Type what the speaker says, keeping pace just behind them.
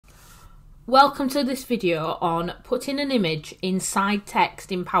Welcome to this video on putting an image inside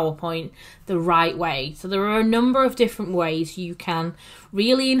text in PowerPoint the right way. So there are a number of different ways you can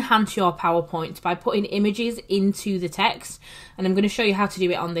really enhance your PowerPoint by putting images into the text, and I'm going to show you how to do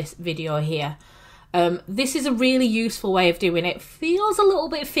it on this video here. This is a really useful way of doing it. Feels a little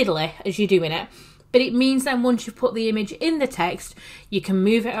bit fiddly as you're doing it, but it means then once you put the image in the text, you can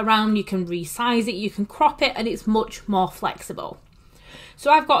move it around, you can resize it, you can crop it, and it's much more flexible. So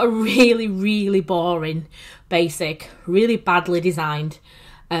I've got a really boring, basic, really badly designed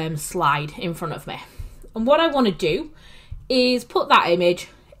slide in front of me. And what I want to do is put that image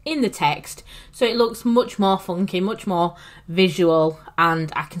in the text so it looks much more funky, much more visual,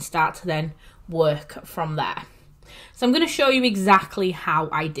 and I can start to then work from there. So I'm going to show you exactly how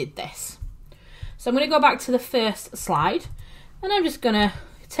I did this. So I'm going to go back to the first slide, and I'm just going to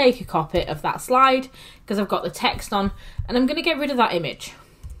take a copy of that slide because I've got the text on, and I'm going to get rid of that image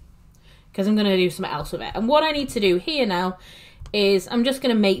because I'm going to do something else with it. And what I need to do here now is I'm just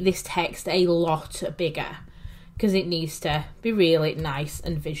going to make this text a lot bigger because it needs to be really nice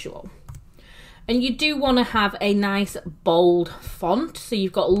and visual. And you do want to have a nice bold font so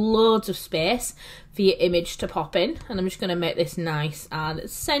you've got loads of space for your image to pop in. And I'm just going to make this nice and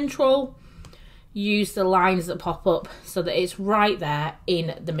central. Use the lines that pop up so that it's right there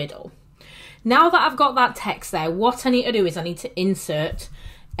in the middle. Now that I've got that text there, what I need to do is I need to insert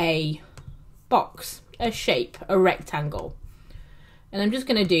a box, a shape, a rectangle. And I'm just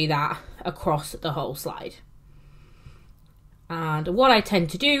going to do that across the whole slide. And what I tend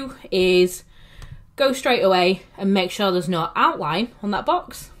to do is go straight away and make sure there's no outline on that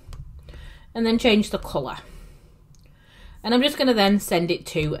box, and then change the colour. And I'm just going to then send it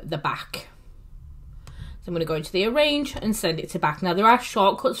to the back. So I'm going to go into the arrange and send it to back. Now there are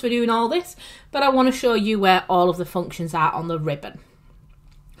shortcuts for doing all this, but I want to show you where all of the functions are on the ribbon.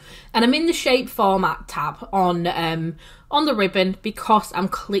 And I'm in the shape format tab on the ribbon because I'm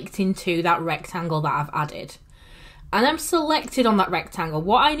clicked into that rectangle that I've added. And I'm selected on that rectangle.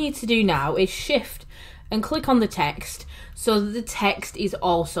 What I need to do now is shift and click on the text so that the text is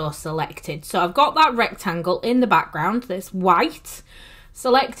also selected. So I've got that rectangle in the background that's white,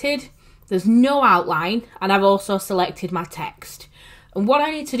 selected. There's no outline, and I've also selected my text. And what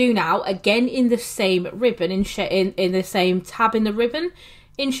I need to do now, again in the same ribbon, in the same tab in the ribbon,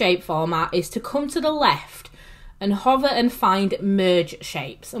 in shape format, is to come to the left and hover and find merge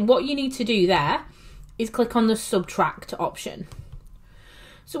shapes. And what you need to do there is click on the subtract option.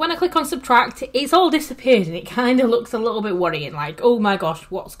 So when I click on subtract, it's all disappeared and it kind of looks a little bit worrying, like, oh my gosh,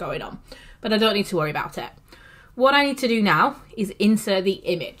 what's going on? But I don't need to worry about it. What I need to do now is insert the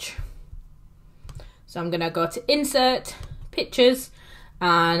image. So I'm going to go to Insert, Pictures,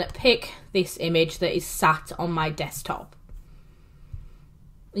 and pick this image that is sat on my desktop.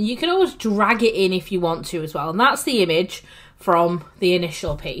 And you can always drag it in if you want to as well. And that's the image from the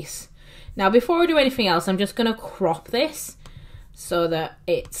initial piece. Now, before I do anything else, I'm just going to crop this so that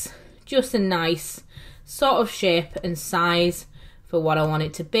it's just a nice sort of shape and size for what I want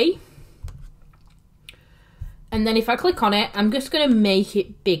it to be. And then if I click on it, I'm just going to make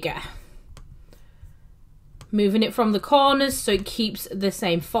it bigger. Moving it from the corners so it keeps the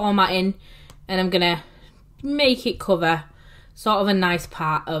same formatting, and I'm going to make it cover sort of a nice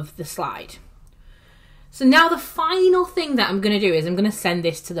part of the slide. So now the final thing that I'm going to do is I'm going to send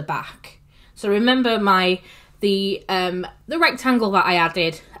this to the back. So remember the rectangle that I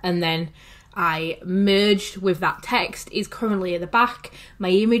added and then I merged with that text is currently at the back. My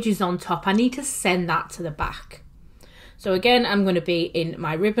image is on top. I need to send that to the back. So again, I'm going to be in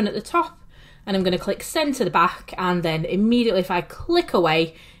my ribbon at the top, and I'm going to click send to the back, and then immediately if I click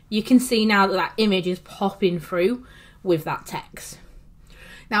away, you can see now that that image is popping through with that text.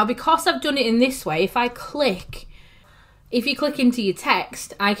 Now because I've done it in this way, if you click into your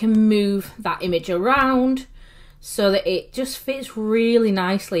text, I can move that image around so that it just fits really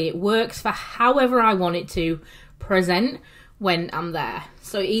nicely. It works for however I want it to present when I'm there.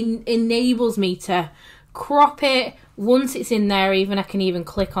 So it enables me to crop it. Once it's in there, I can even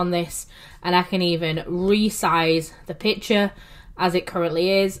click on this and I can even resize the picture as it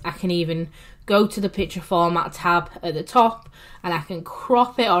currently is. I can even go to the picture format tab at the top and I can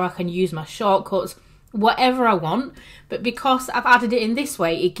crop it, or I can use my shortcuts, whatever I want. But because I've added it in this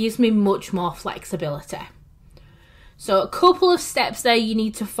way, it gives me much more flexibility. So a couple of steps there you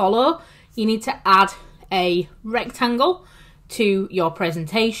need to follow. You need to add a rectangle to your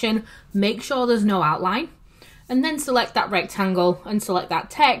presentation. Make sure there's no outline. And then select that rectangle and select that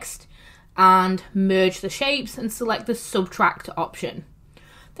text and merge the shapes and select the subtract option.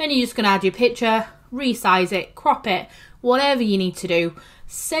 Then you're just going to add your picture, resize it, crop it, whatever you need to do.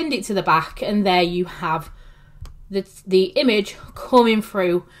 send it to the back, and there you have the image coming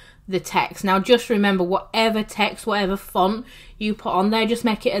through the text. Now just remember, whatever text, whatever font you put on there, just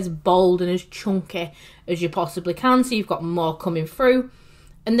make it as bold and as chunky as you possibly can so you've got more coming through.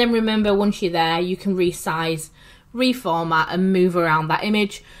 And then remember, once you're there, you can resize, reformat and move around that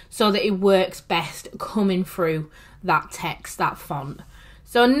image so that it works best coming through that text, that font.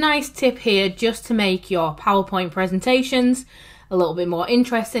 So a nice tip here just to make your PowerPoint presentations a little bit more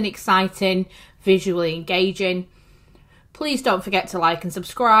interesting, exciting, visually engaging. Please don't forget to like and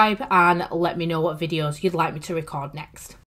subscribe, and let me know what videos you'd like me to record next.